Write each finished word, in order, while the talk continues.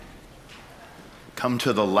Come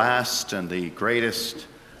to the last and the greatest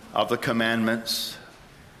of the commandments,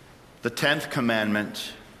 the 10th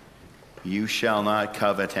commandment: you shall not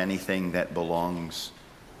covet anything that belongs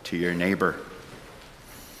to your neighbor.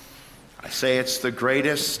 I say it's the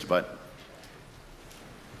greatest, but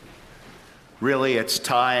really it's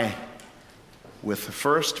tie with the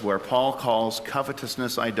first, where Paul calls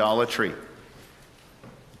covetousness idolatry.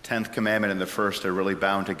 The 10th commandment and the first are really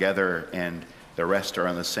bound together, and the rest are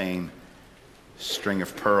on the same string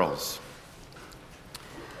of pearls.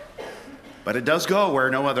 But it does go where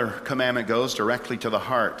no other commandment goes, directly to the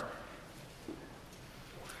heart.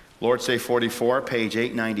 Lord's Day 44, page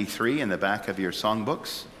 893 in the back of your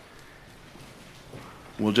songbooks.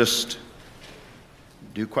 We'll just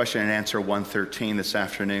do question and answer 113 this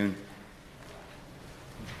afternoon.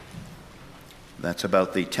 That's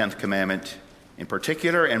about the 10th commandment in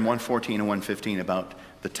particular, and 114 and 115 about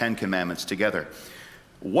the 10 commandments together.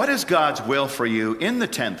 What is God's will for you in the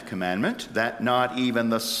 10th commandment? That not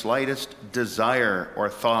even the slightest desire or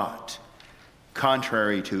thought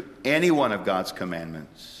contrary to any one of God's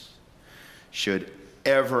commandments should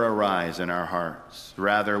ever arise in our hearts.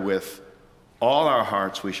 Rather, with all our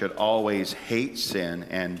hearts, we should always hate sin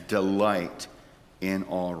and delight in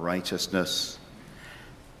all righteousness.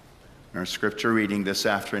 Our scripture reading this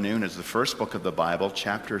afternoon is the first book of the Bible,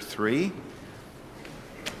 chapter 3.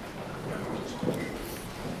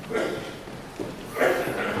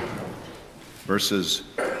 Verses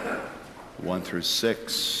 1 through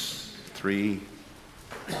 6, 3,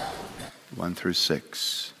 1 through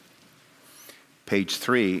 6. Page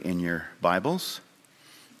 3 in your Bibles.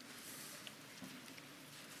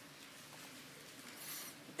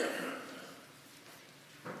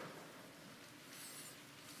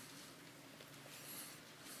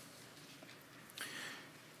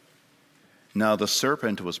 Now the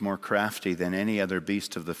serpent was more crafty than any other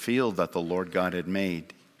beast of the field that the Lord God had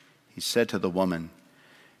made. He said to the woman,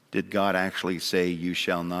 "Did God actually say, 'You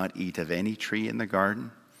shall not eat of any tree in the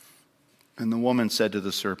garden'?" And the woman said to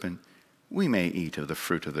the serpent, "We may eat of the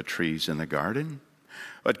fruit of the trees in the garden.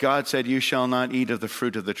 But God said, 'You shall not eat of the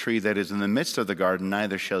fruit of the tree that is in the midst of the garden,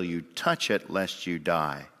 neither shall you touch it, lest you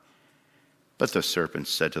die.' But the serpent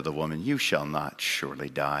said to the woman, 'You shall not surely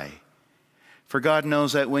die. For God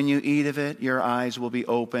knows that when you eat of it, your eyes will be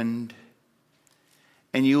opened,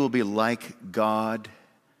 and you will be like God,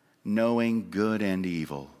 knowing good and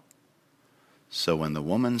evil.' So when the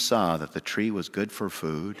woman saw that the tree was good for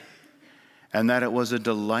food, and that it was a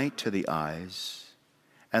delight to the eyes,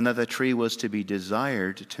 and that the tree was to be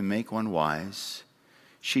desired to make one wise,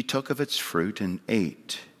 she took of its fruit and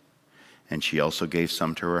ate. And she also gave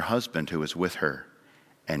some to her husband who was with her,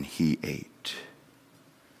 and he ate."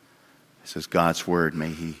 This is God's word.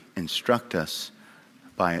 May he instruct us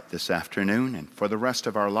by it this afternoon and for the rest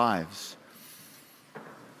of our lives.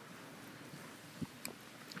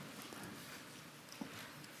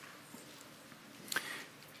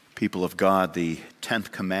 People of God, the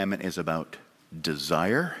 10th commandment is about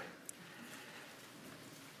desire.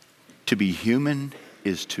 To be human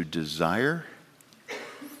is to desire,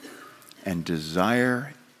 and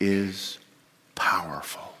desire is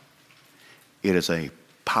powerful. It is a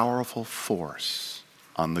powerful force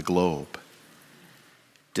on the globe.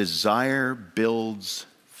 Desire builds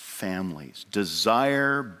families.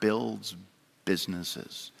 Desire builds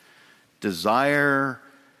businesses. Desire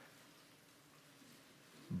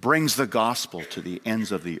brings the gospel to the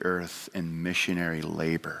ends of the earth in missionary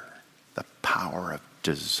labor. The power of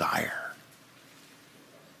desire.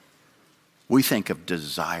 We think of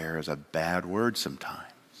desire as a bad word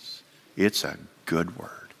sometimes. It's a good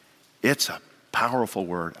word. It's a powerful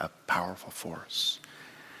word, a powerful force.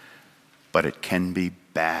 But it can be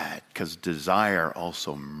bad, because desire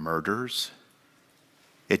also murders.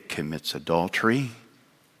 It commits adultery.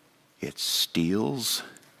 It steals.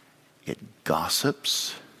 It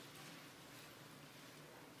gossips.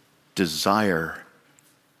 Desire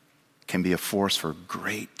can be a force for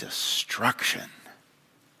great destruction.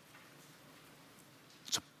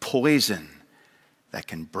 It's a poison that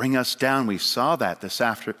can bring us down. We saw that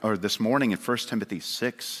this morning in 1 Timothy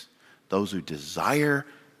 6. Those who desire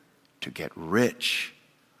to get rich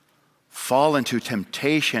fall into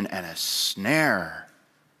temptation and a snare.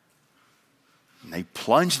 And they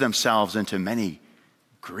plunge themselves into many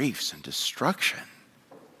griefs and destruction.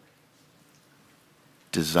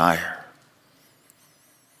 Desire.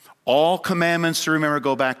 All commandments, to remember,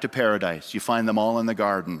 go back to paradise. You find them all in the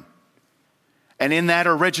garden. And in that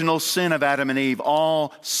original sin of Adam and Eve,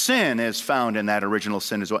 all sin is found in that original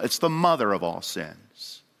sin as well. It's the mother of all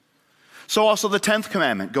sins. So also the 10th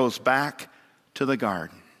commandment goes back to the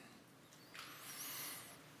garden.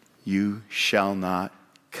 You shall not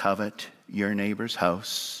covet your neighbor's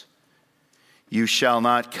house. You shall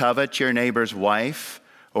not covet your neighbor's wife,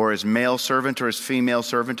 or his male servant, or his female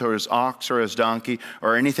servant, or his ox, or his donkey,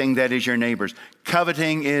 or anything that is your neighbor's.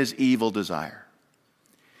 Coveting is evil desire.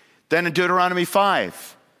 Then in Deuteronomy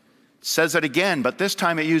 5, it says it again, but this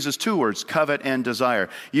time it uses two words, covet and desire.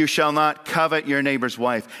 You shall not covet your neighbor's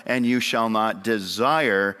wife, and you shall not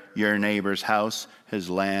desire your neighbor's house, his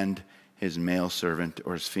land, his male servant,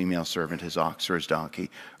 or his female servant, his ox, or his donkey,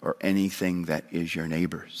 or anything that is your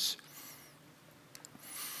neighbor's.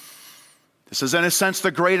 This is, in a sense,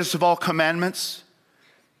 the greatest of all commandments,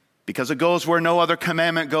 because it goes where no other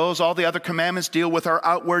commandment goes. All the other commandments deal with our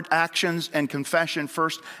outward actions and confession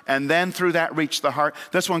first, and then through that reach the heart.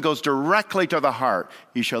 This one goes directly to the heart.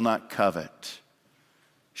 You shall not covet.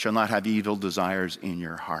 You shall not have evil desires in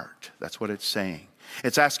your heart. That's what it's saying.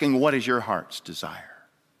 It's asking, what is your heart's desire?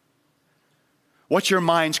 What's your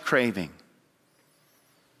mind's craving?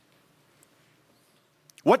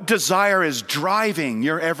 What desire is driving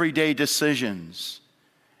your everyday decisions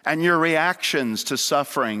and your reactions to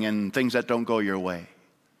suffering and things that don't go your way?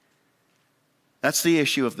 That's the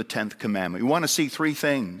issue of the 10th commandment. We want to see three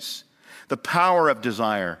things: the power of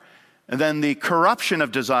desire, and then the corruption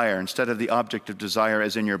of desire, instead of the object of desire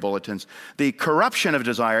as in your bulletins, the corruption of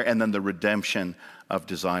desire, and then the redemption of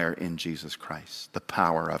desire in Jesus Christ. The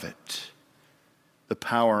power of it. The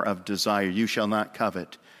power of desire. You shall not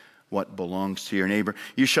covet what belongs to your neighbor.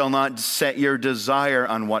 You shall not set your desire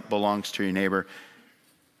on what belongs to your neighbor.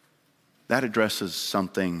 That addresses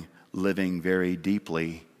something living very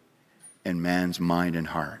deeply in man's mind and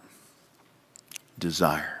heart.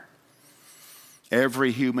 Desire.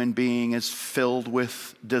 Every human being is filled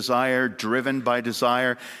with desire, driven by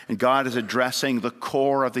desire, and God is addressing the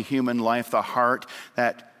core of the human life, the heart,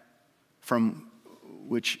 that from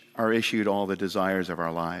which are issued all the desires of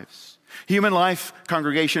our lives. Human life,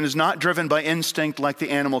 congregation, is not driven by instinct like the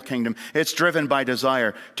animal kingdom. It's driven by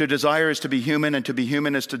desire. To desire is to be human, and to be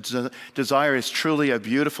human is to desire is truly a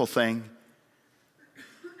beautiful thing.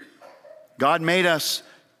 God made us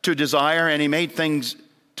to desire, and He made things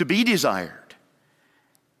to be desired.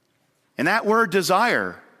 And that word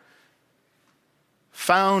desire,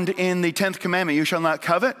 found in the 10th commandment, you shall not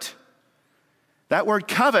covet. That word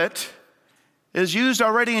covet is used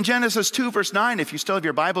already in Genesis 2, verse 9. If you still have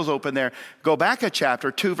your Bibles open there, go back a chapter,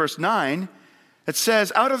 2, verse 9. It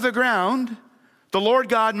says, out of the ground, the Lord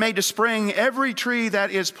God made to spring every tree that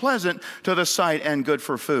is pleasant to the sight and good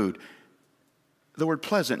for food. The word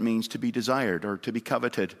pleasant means to be desired or to be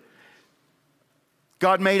coveted.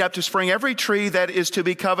 God made up to spring every tree that is to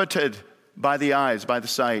be coveted by the eyes, by the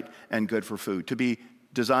sight, and good for food, to be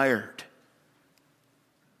desired.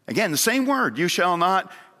 Again, the same word, you shall not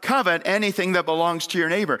covet anything that belongs to your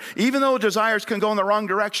neighbor. Even though desires can go in the wrong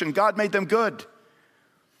direction, God made them good.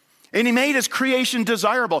 And He made His creation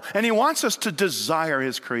desirable, and He wants us to desire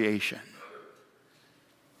His creation.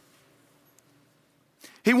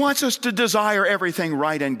 He wants us to desire everything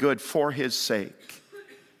right and good for His sake.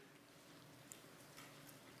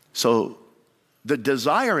 So the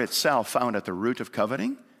desire itself found at the root of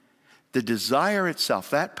coveting, the desire itself,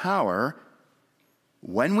 that power,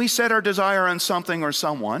 when we set our desire on something or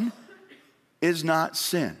someone, is not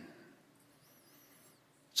sin.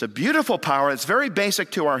 It's a beautiful power. It's very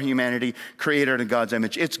basic to our humanity, created in God's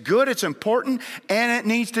image. It's good, it's important, and it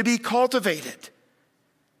needs to be cultivated.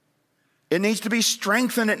 It needs to be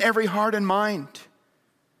strengthened in every heart and mind.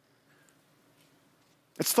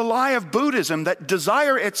 It's the lie of Buddhism that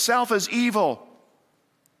desire itself is evil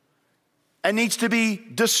and needs to be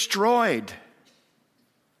destroyed.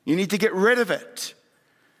 You need to get rid of it.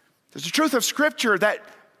 There's the truth of Scripture that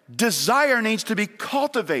desire needs to be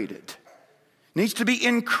cultivated, needs to be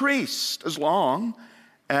increased as long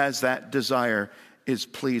as that desire is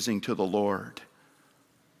pleasing to the Lord.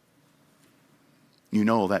 You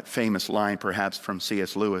know that famous line perhaps from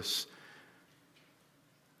C.S. Lewis.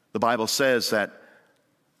 The Bible says that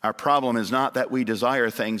our problem is not that we desire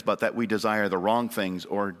things, but that we desire the wrong things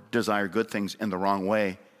or desire good things in the wrong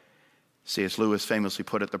way. C.S. Lewis famously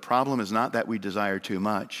put it, the problem is not that we desire too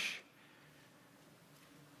much,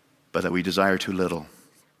 but that we desire too little.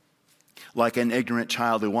 Like an ignorant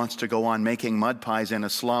child who wants to go on making mud pies in a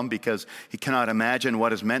slum because he cannot imagine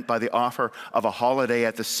what is meant by the offer of a holiday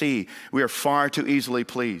at the sea. We are far too easily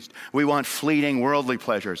pleased. We want fleeting worldly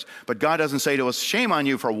pleasures. But God doesn't say to us, shame on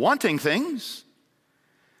you for wanting things.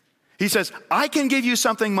 He says, I can give you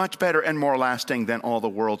something much better and more lasting than all the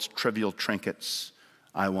world's trivial trinkets.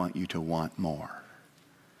 I want you to want more.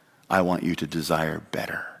 I want you to desire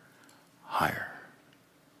better, higher.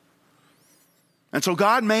 And so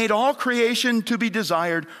God made all creation to be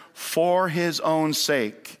desired for his own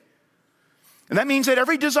sake. And that means that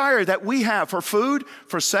every desire that we have for food,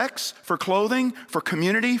 for sex, for clothing, for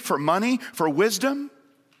community, for money, for wisdom,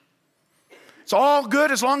 it's all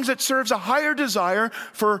good as long as it serves a higher desire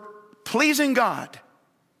for pleasing God,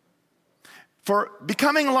 for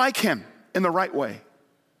becoming like him in the right way.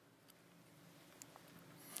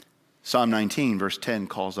 Psalm 19, verse 10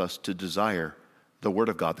 calls us to desire the word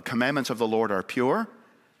of God. The commandments of the Lord are pure,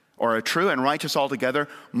 or are true and righteous altogether,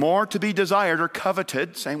 more to be desired or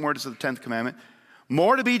coveted, same word as the 10th commandment,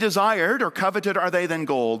 more to be desired or coveted are they than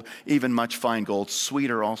gold, even much fine gold,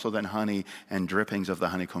 sweeter also than honey and drippings of the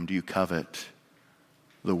honeycomb. Do you covet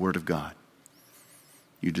the word of God?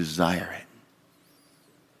 You desire it.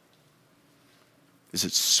 Is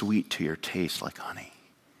it sweet to your taste like honey?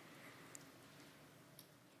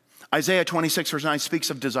 Isaiah 26 verse 9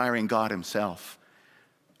 speaks of desiring God himself.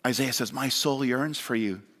 Isaiah says, my soul yearns for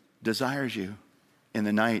you, desires you in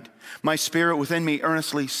the night. My spirit within me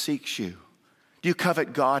earnestly seeks you. Do you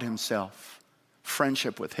covet God himself?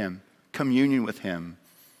 Friendship with him, communion with him,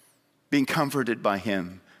 being comforted by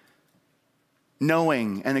him,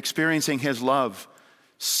 knowing and experiencing his love,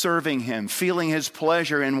 serving him, feeling his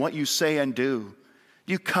pleasure in what you say and do.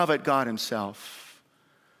 Do you covet God himself?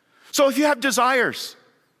 So if you have desires,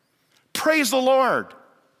 praise the Lord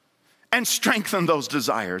and strengthen those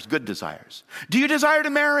desires, good desires. Do you desire to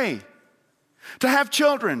marry, to have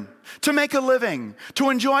children, to make a living, to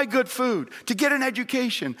enjoy good food, to get an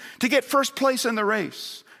education, to get first place in the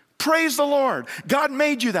race? Praise the Lord. God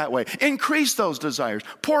made you that way. Increase those desires.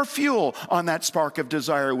 Pour fuel on that spark of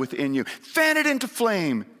desire within you. Fan it into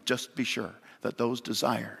flame. Just be sure that those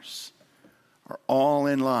desires are all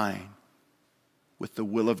in line with the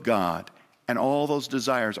will of God. And all those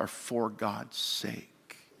desires are for God's sake.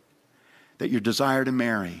 That your desire to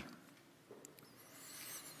marry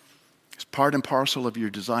is part and parcel of your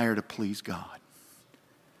desire to please God.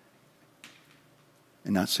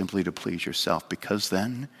 And not simply to please yourself, because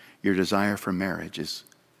then your desire for marriage is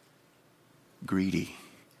greedy,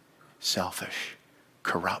 selfish,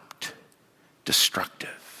 corrupt,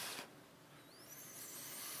 destructive.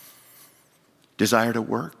 Desire to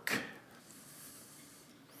work.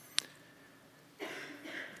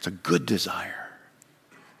 It's a good desire.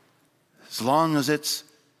 As long as it's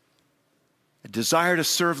a desire to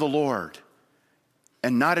serve the Lord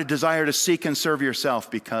and not a desire to seek and serve yourself,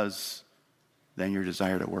 because then your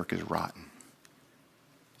desire to work is rotten.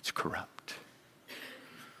 It's corrupt.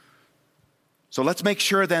 So let's make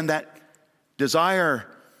sure then that desire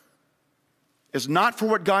is not for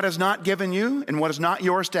what God has not given you and what is not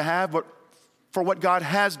yours to have, but for what God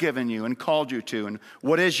has given you and called you to and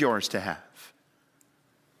what is yours to have.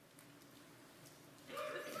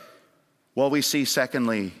 Well, we see,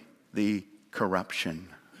 secondly, the corruption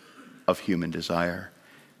of human desire.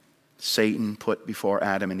 Satan put before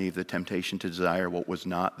Adam and Eve the temptation to desire what was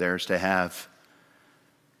not theirs to have.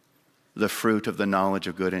 The fruit of the knowledge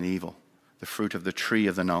of good and evil. The fruit of the tree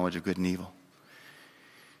of the knowledge of good and evil.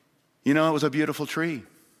 You know, it was a beautiful tree.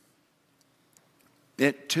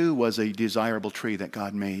 It too was a desirable tree that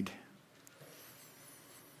God made.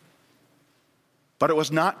 But it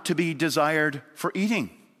was not to be desired for eating,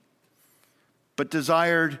 but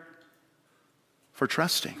desired for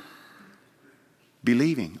trusting,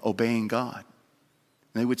 believing, obeying God.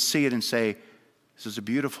 And they would see it and say, this is a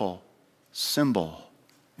beautiful symbol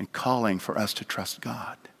and calling for us to trust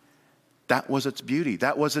God. That was its beauty.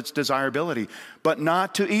 That was its desirability. But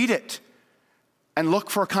not to eat it and look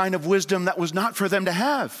for a kind of wisdom that was not for them to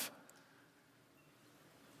have.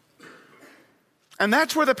 And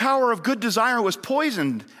that's where the power of good desire was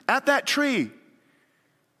poisoned, at that tree.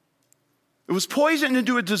 It was poisoned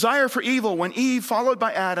into a desire for evil when Eve, followed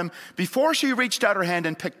by Adam, before she reached out her hand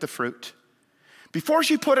and picked the fruit, before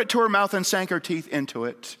she put it to her mouth and sank her teeth into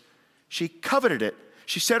it, she coveted it.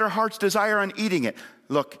 She set her heart's desire on eating it.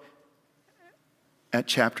 Look at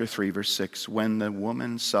chapter 3, verse 6. When the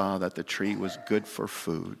woman saw that the tree was good for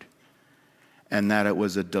food and that it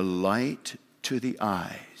was a delight to the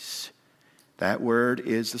eyes. That word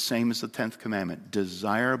is the same as the 10th commandment.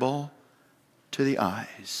 Desirable to the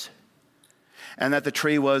eyes. And that the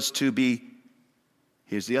tree was to be,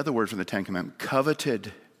 here's the other word from the 10th commandment,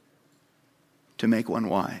 coveted to make one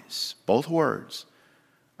wise. Both words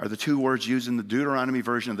are the two words used in the Deuteronomy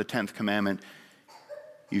version of the 10th commandment.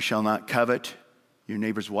 You shall not covet your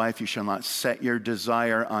neighbor's wife. You shall not set your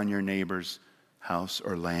desire on your neighbor's house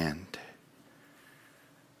or land.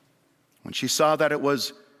 When she saw that it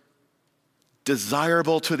was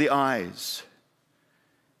desirable to the eyes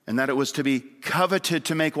and that it was to be coveted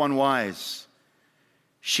to make one wise,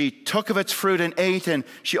 She took of its fruit and ate, and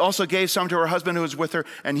she also gave some to her husband who was with her,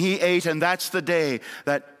 and he ate. And that's the day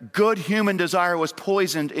that good human desire was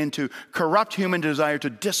poisoned into corrupt human desire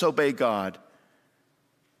to disobey God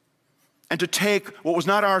and to take what was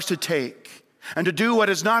not ours to take and to do what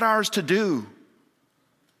is not ours to do.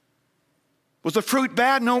 Was the fruit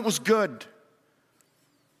bad? No, it was good.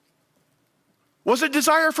 Was the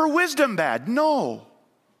desire for wisdom bad? No.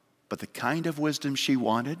 But the kind of wisdom she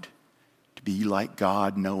wanted, to be like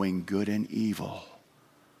God, knowing good and evil,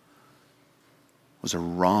 was a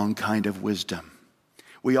wrong kind of wisdom.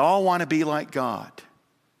 We all want to be like God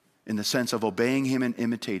in the sense of obeying him and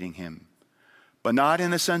imitating him, but not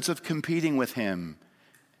in the sense of competing with him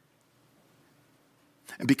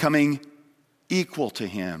and becoming equal to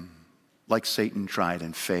him, like Satan tried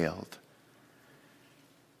and failed.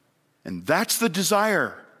 And that's the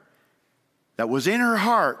desire that was in her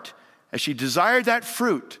heart as she desired that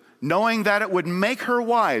fruit, knowing that it would make her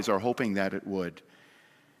wise, or hoping that it would.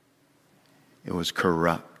 It was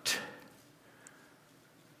corrupt.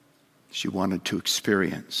 She wanted to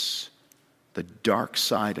experience the dark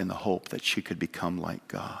side in the hope that she could become like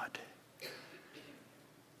God.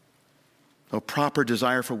 A proper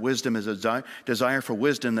desire for wisdom is a desire for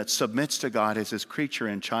wisdom that submits to God as his creature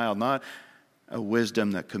and child, not a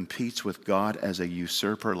wisdom that competes with God as a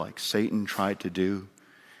usurper like Satan tried to do.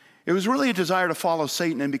 It was really a desire to follow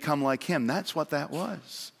Satan and become like him. That's what that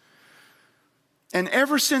was. And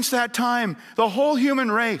ever since that time, the whole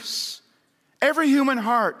human race, every human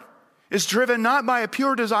heart, is driven not by a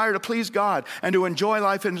pure desire to please God and to enjoy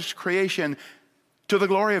life in his creation to the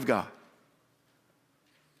glory of God.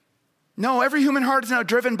 No, every human heart is now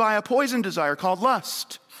driven by a poison desire called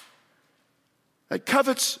lust, that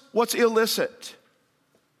covets what's illicit,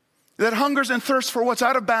 that hungers and thirsts for what's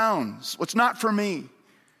out of bounds, what's not for me.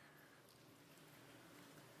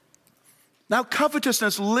 Now,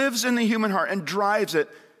 covetousness lives in the human heart and drives it.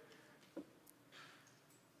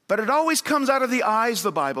 But it always comes out of the eyes,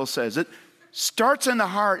 the Bible says. It starts in the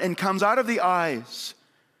heart and comes out of the eyes.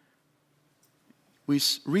 We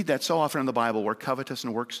read that so often in the Bible, where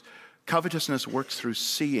covetousness works through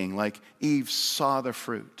seeing, like Eve saw the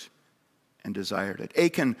fruit and desired it.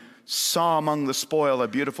 Achan saw among the spoil a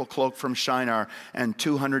beautiful cloak from Shinar and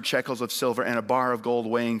 200 shekels of silver and a bar of gold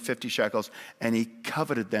weighing 50 shekels, and he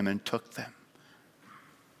coveted them and took them.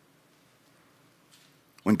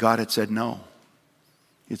 When God had said no,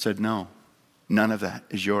 he said, no, none of that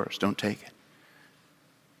is yours. Don't take it.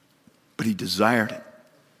 But he desired it.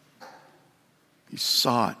 He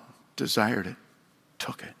saw it, desired it,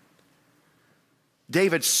 took it.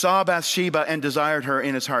 David saw Bathsheba and desired her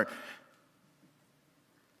in his heart.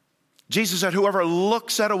 Jesus said, whoever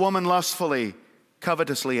looks at a woman lustfully,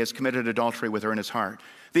 covetously, has committed adultery with her in his heart.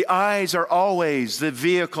 The eyes are always the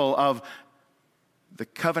vehicle of the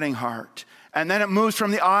coveting heart. And then it moves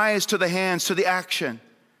from the eyes to the hands to the action.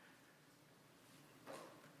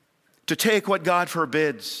 To take what God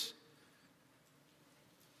forbids.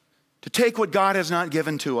 To take what God has not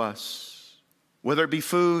given to us. Whether it be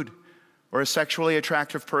food or a sexually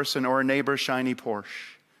attractive person or a neighbor's shiny Porsche.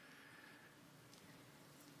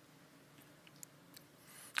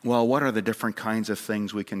 Well, what are the different kinds of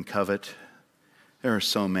things we can covet? There are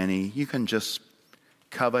so many. You can just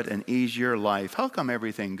covet and ease your life. How come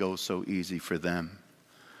everything goes so easy for them?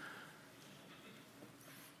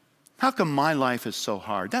 How come my life is so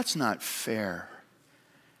hard? That's not fair.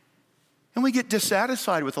 And we get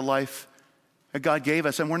dissatisfied with the life that God gave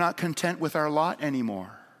us, and we're not content with our lot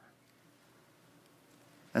anymore.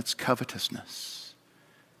 That's covetousness.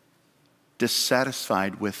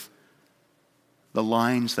 Dissatisfied with the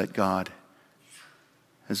lines that God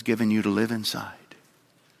has given you to live inside.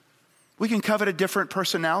 We can covet a different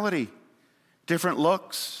personality, different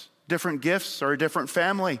looks, different gifts, or a different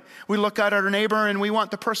family. We look at our neighbor and we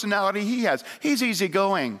want the personality he has. He's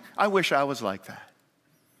easygoing. I wish I was like that.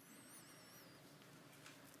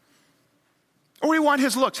 Or we want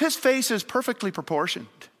his looks. His face is perfectly proportioned.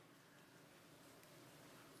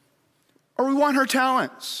 Or we want her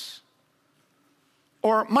talents.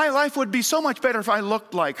 Or my life would be so much better if I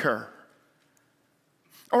looked like her.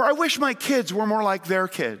 Or I wish my kids were more like their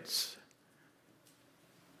kids.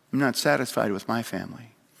 I'm not satisfied with my family.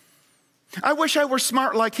 I wish I were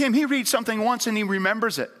smart like him. He reads something once and he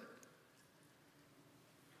remembers it.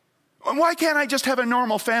 Why can't I just have a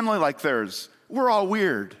normal family like theirs? We're all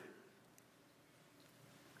weird.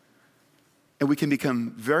 And we can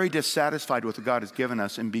become very dissatisfied with what God has given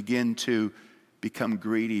us and begin to become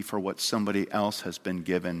greedy for what somebody else has been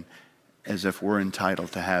given, as if we're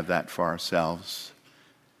entitled to have that for ourselves.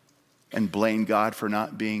 And blame God for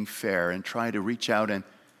not being fair and try to reach out and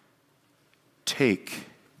take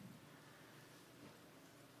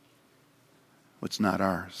what's not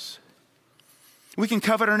ours. We can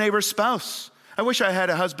covet our neighbor's spouse. I wish I had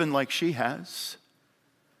a husband like she has.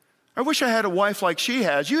 I wish I had a wife like she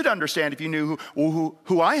has. You'd understand if you knew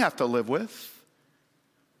who I have to live with.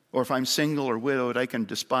 Or if I'm single or widowed, I can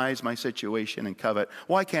despise my situation and covet.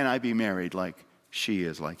 Why can't I be married like she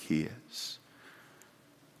is, like he is?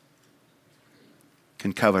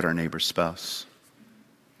 Can covet our neighbor's spouse.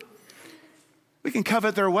 We can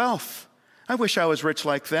covet their wealth. I wish I was rich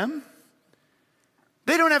like them.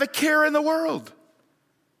 They don't have a care in the world.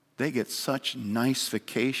 They get such nice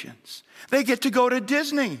vacations. They get to go to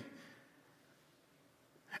Disney.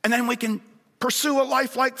 And then we can pursue a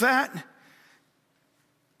life like that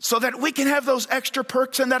so that we can have those extra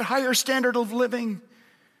perks and that higher standard of living.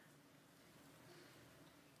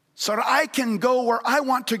 So that I can go where I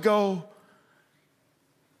want to go.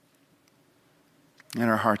 And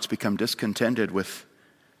our hearts become discontented with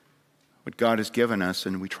what God has given us,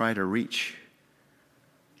 and we try to reach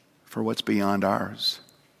for what's beyond ours.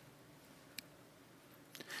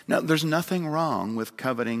 Now, there's nothing wrong with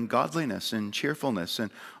coveting godliness and cheerfulness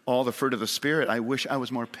and all the fruit of the Spirit. I wish I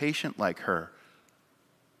was more patient like her.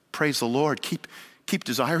 Praise the Lord. Keep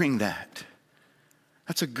desiring that.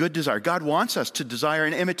 That's a good desire. God wants us to desire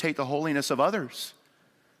and imitate the holiness of others.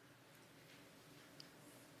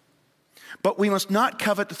 But we must not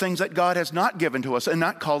covet the things that God has not given to us and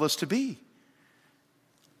not called us to be.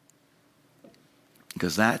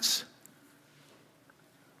 Because that's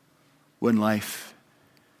when life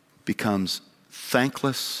becomes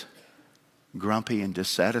thankless, grumpy, and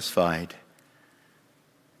dissatisfied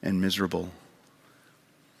and miserable.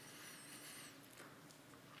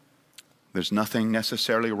 There's nothing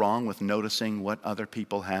necessarily wrong with noticing what other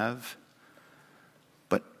people have,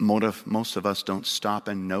 but most of us don't stop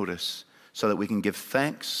and notice so that we can give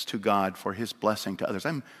thanks to God for his blessing to others.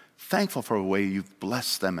 I'm thankful for the way you've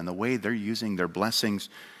blessed them and the way they're using their blessings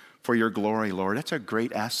for your glory, Lord. That's a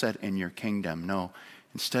great asset in your kingdom. No,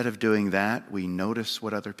 instead of doing that, we notice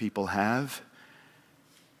what other people have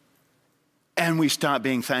and we stop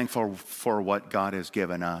being thankful for what God has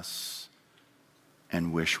given us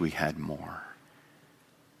and wish we had more.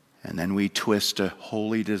 And then we twist a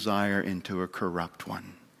holy desire into a corrupt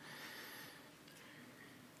one.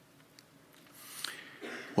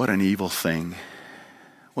 What an evil thing.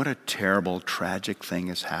 What a terrible, tragic thing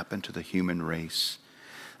has happened to the human race.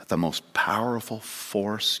 That the most powerful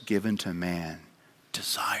force given to man,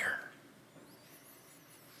 desire,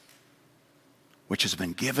 which has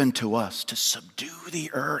been given to us to subdue the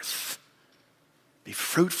earth. Be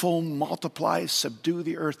fruitful, multiply, subdue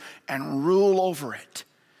the earth, and rule over it.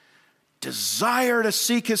 Desire to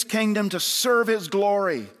seek his kingdom, to serve his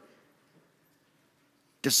glory.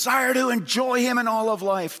 Desire to enjoy him in all of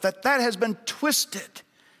life. That has been twisted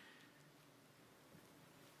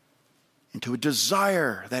into a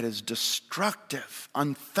desire that is destructive,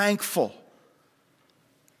 unthankful,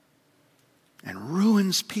 and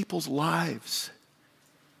ruins people's lives.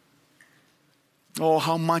 Oh,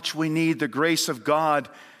 how much we need the grace of God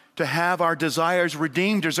to have our desires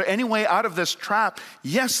redeemed. Is there any way out of this trap?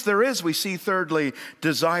 Yes, there is. We see thirdly,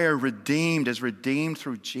 desire redeemed is redeemed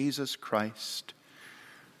through Jesus Christ.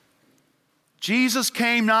 Jesus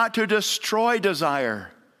came not to destroy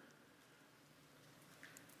desire,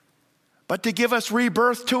 but to give us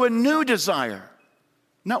rebirth to a new desire.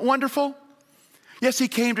 Not wonderful? Yes, he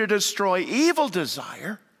came to destroy evil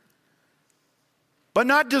desire, but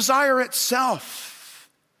not desire itself.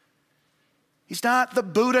 He's not the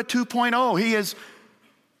Buddha 2.0. He is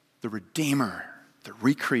the Redeemer, the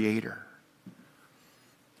Recreator.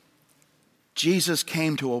 Jesus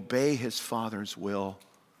came to obey his Father's will,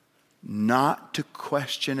 not to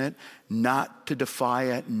question it, not to defy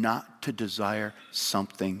it, not to desire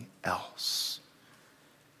something else.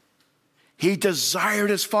 He desired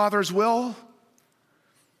his Father's will.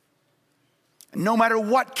 No matter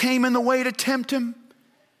what came in the way to tempt him,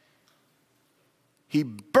 he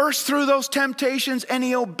burst through those temptations and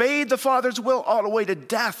he obeyed the Father's will all the way to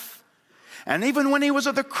death. And even when he was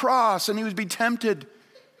at the cross and he would be tempted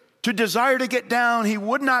to desire to get down, he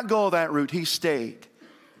would not go that route. He stayed.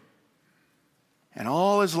 And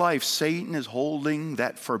all his life, Satan is holding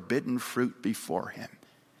that forbidden fruit before him.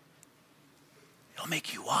 It'll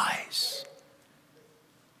make you wise.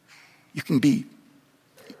 You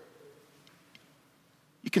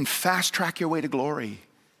can fast track your way to glory.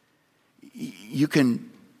 You can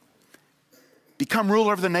become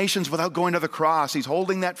ruler of the nations without going to the cross. He's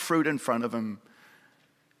holding that fruit in front of him.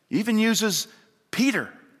 He even uses Peter's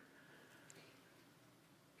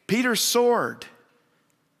sword.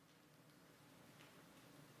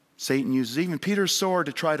 Satan uses even Peter's sword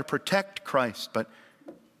to try to protect Christ, but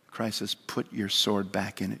Christ says, put your sword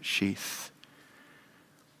back in its sheath.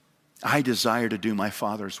 I desire to do my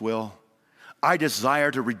Father's will. I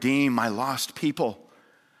desire to redeem my lost people.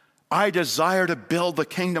 I desire to build the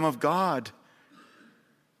kingdom of God.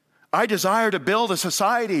 I desire to build a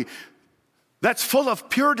society that's full of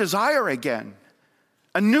pure desire again.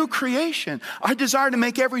 A new creation. I desire to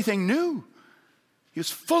make everything new. He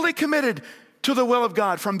was fully committed to the will of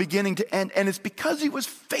God from beginning to end. And it's because he was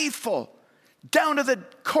faithful down to the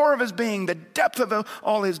core of his being, the depth of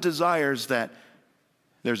all his desires, that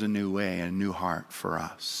there's a new way and a new heart for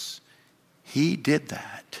us. He did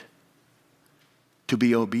that to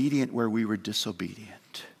be obedient where we were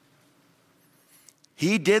disobedient.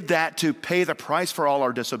 He did that to pay the price for all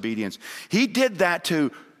our disobedience. He did that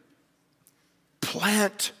to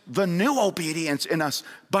plant the new obedience in us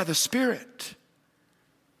by the Spirit.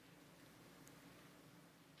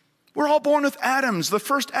 We're all born with Adam's, the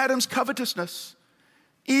first Adam's covetousness.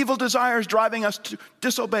 Evil desires driving us to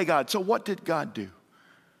disobey God. So what did God do?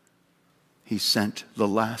 He sent the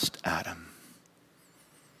last Adam,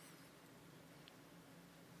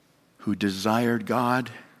 who desired God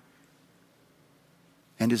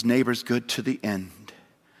and his neighbor's good to the end,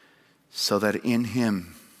 so that in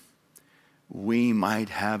him we might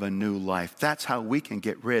have a new life. That's how we can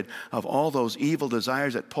get rid of all those evil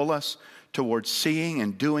desires that pull us towards seeing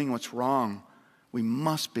and doing what's wrong. We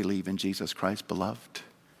must believe in Jesus Christ, beloved.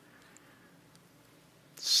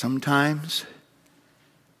 Sometimes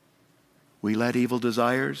we let evil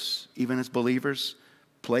desires, even as believers,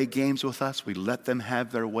 play games with us. We let them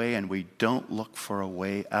have their way, and we don't look for a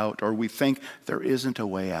way out, or we think there isn't a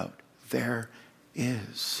way out. There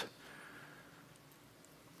is.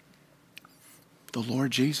 The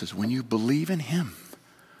Lord Jesus, when you believe in him,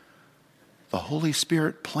 the Holy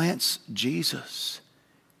Spirit plants Jesus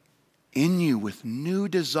in you with new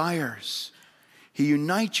desires. He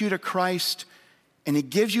unites you to Christ, and he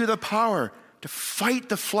gives you the power to fight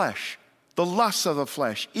the flesh, the lusts of the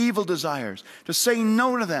flesh, evil desires, to say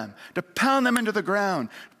no to them, to pound them into the ground,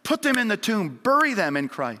 put them in the tomb, bury them in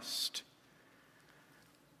Christ.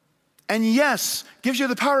 And yes, gives you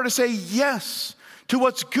the power to say yes to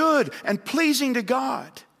what's good and pleasing to God,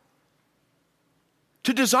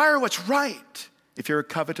 to desire what's right. If you're a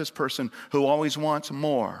covetous person who always wants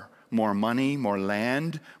more money, more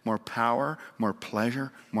land, more power, more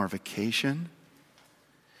pleasure, more vacation.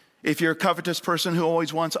 If you're a covetous person who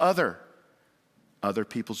always wants other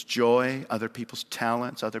people's joy, other people's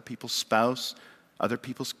talents, other people's spouse, other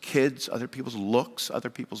people's kids, other people's looks,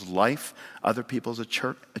 other people's life, other people's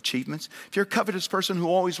achievements. If you're a covetous person who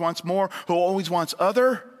always wants more, who always wants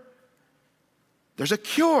other, there's a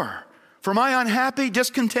cure for my unhappy,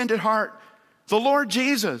 discontented heart. The Lord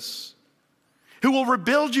Jesus, who will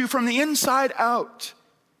rebuild you from the inside out,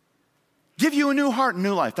 give you a new heart and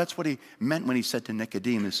new life. That's what he meant when he said to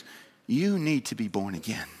Nicodemus, you need to be born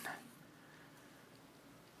again.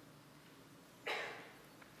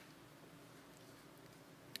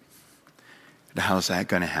 How's that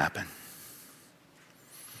going to happen?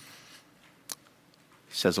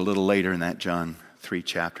 He says a little later in that John 3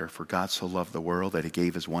 chapter, for God so loved the world that he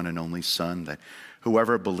gave his one and only Son, that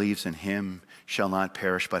whoever believes in him shall not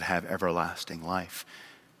perish but have everlasting life.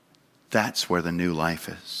 That's where the new life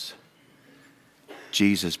is.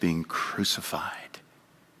 Jesus being crucified,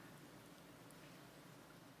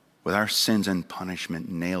 with our sins and punishment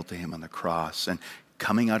nailed to him on the cross, and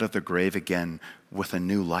coming out of the grave again with a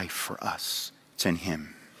new life for us. It's in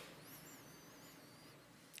him.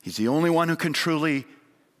 He's the only one who can truly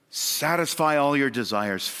satisfy all your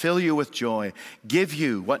desires, fill you with joy, give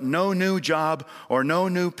you what no new job or no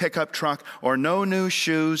new pickup truck or no new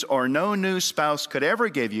shoes or no new spouse could ever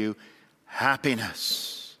give you: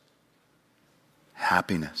 happiness.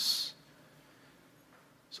 Happiness.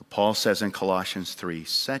 So Paul says in Colossians 3,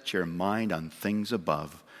 set your mind on things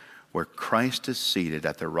above, where Christ is seated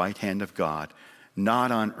at the right hand of God,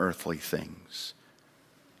 not on earthly things,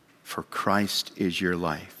 for Christ is your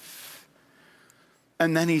life.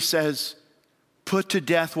 And then he says, put to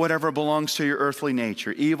death whatever belongs to your earthly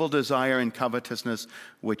nature, evil desire and covetousness,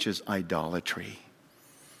 which is idolatry.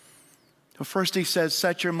 So first he says,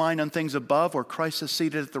 set your mind on things above, where Christ is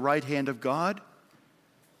seated at the right hand of God,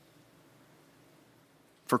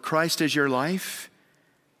 for Christ is your life.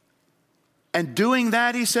 And doing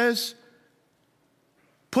that, he says,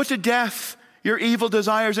 put to death your evil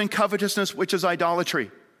desires and covetousness, which is idolatry.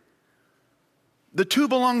 The two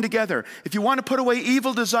belong together. If you want to put away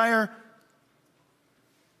evil desire,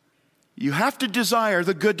 you have to desire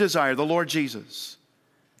the good desire, the Lord Jesus.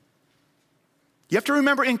 You have to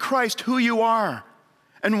remember in Christ who you are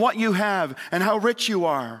and what you have and how rich you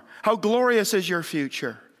are, how glorious is your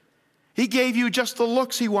future. He gave you just the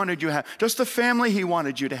looks he wanted you to have, just the family he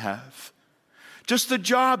wanted you to have, just the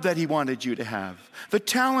job that he wanted you to have, the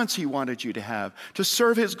talents he wanted you to have to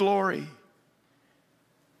serve his glory.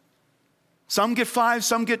 Some get 5,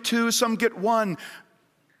 some get 2, some get 1.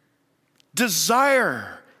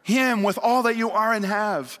 Desire him with all that you are and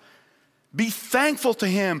have. Be thankful to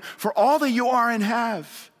him for all that you are and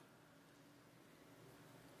have.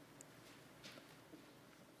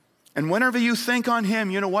 And whenever you think on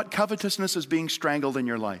him, you know what? Covetousness is being strangled in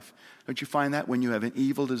your life. Don't you find that when you have an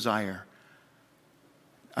evil desire?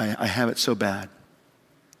 I have it so bad.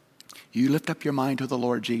 You lift up your mind to the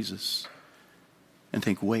Lord Jesus and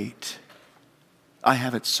think, wait, I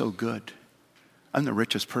have it so good. I'm the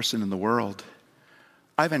richest person in the world.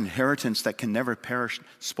 I have an inheritance that can never perish,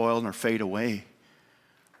 spoil, nor fade away.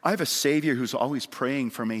 I have a Savior who's always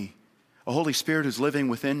praying for me, a Holy Spirit who's living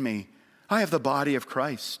within me. I have the body of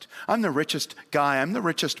Christ. I'm the richest guy. I'm the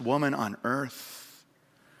richest woman on earth.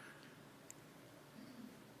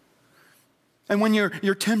 And when you're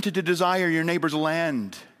tempted to desire your neighbor's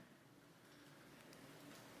land,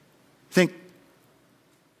 think,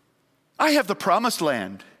 I have the promised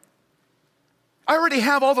land. I already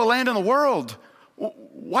have all the land in the world.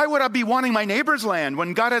 Why would I be wanting my neighbor's land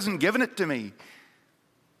when God hasn't given it to me?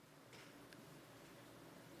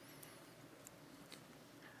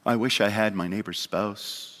 I wish I had my neighbor's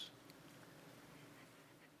spouse.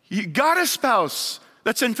 You got a spouse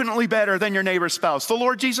that's infinitely better than your neighbor's spouse, the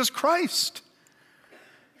Lord Jesus Christ.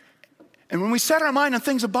 And when we set our mind on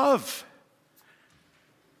things above,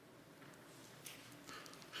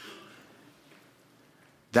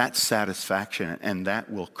 that's satisfaction, and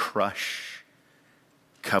that will crush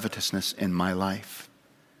covetousness in my life.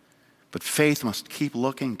 But faith must keep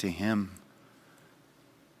looking to him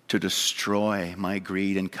to destroy my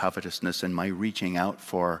greed and covetousness and my reaching out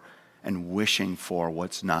for and wishing for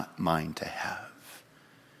what's not mine to have.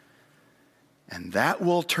 And that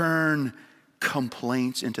will turn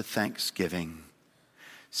complaints into thanksgiving,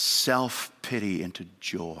 self-pity into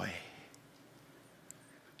joy.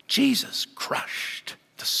 Jesus crushed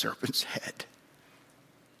the serpent's head,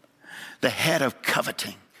 the head of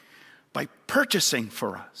coveting, by purchasing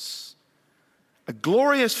for us a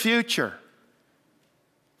glorious future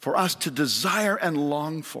for us to desire and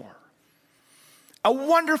long for, a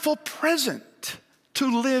wonderful present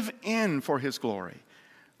to live in for his glory.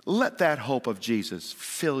 Let that hope of Jesus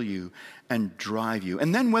fill you and drive you.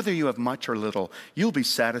 And then whether you have much or little, you'll be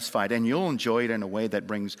satisfied and you'll enjoy it in a way that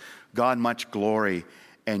brings God much glory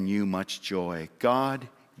and you much joy. God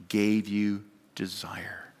gave you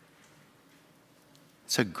desire.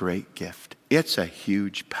 It's a great gift. It's a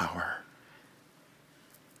huge power.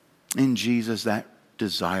 In Jesus, that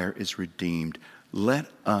desire is redeemed. Let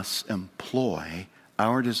us employ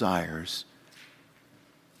our desires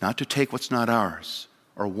not to take what's not ours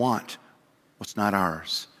or want what's not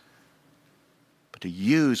ours, but to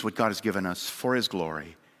use what God has given us for his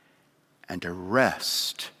glory and to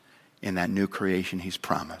rest in that new creation he's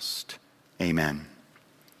promised. Amen.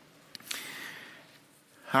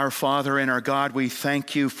 Our Father and our God, we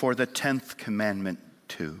thank you for the 10th commandment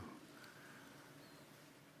too.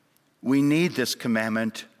 We need this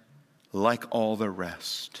commandment like all the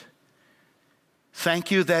rest. Thank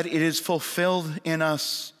you that it is fulfilled in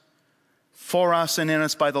us, for us and in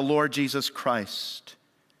us by the Lord Jesus Christ.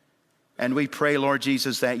 And we pray, Lord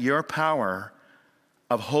Jesus, that your power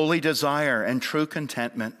of holy desire and true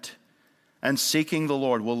contentment and seeking the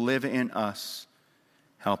Lord will live in us.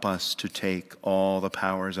 Help us to take all the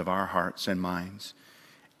powers of our hearts and minds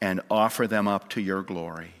and offer them up to your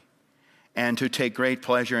glory, and to take great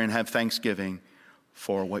pleasure and have thanksgiving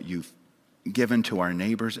for what you've given to our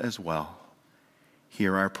neighbors as well.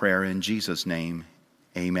 Hear our prayer in Jesus' name.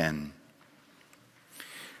 Amen.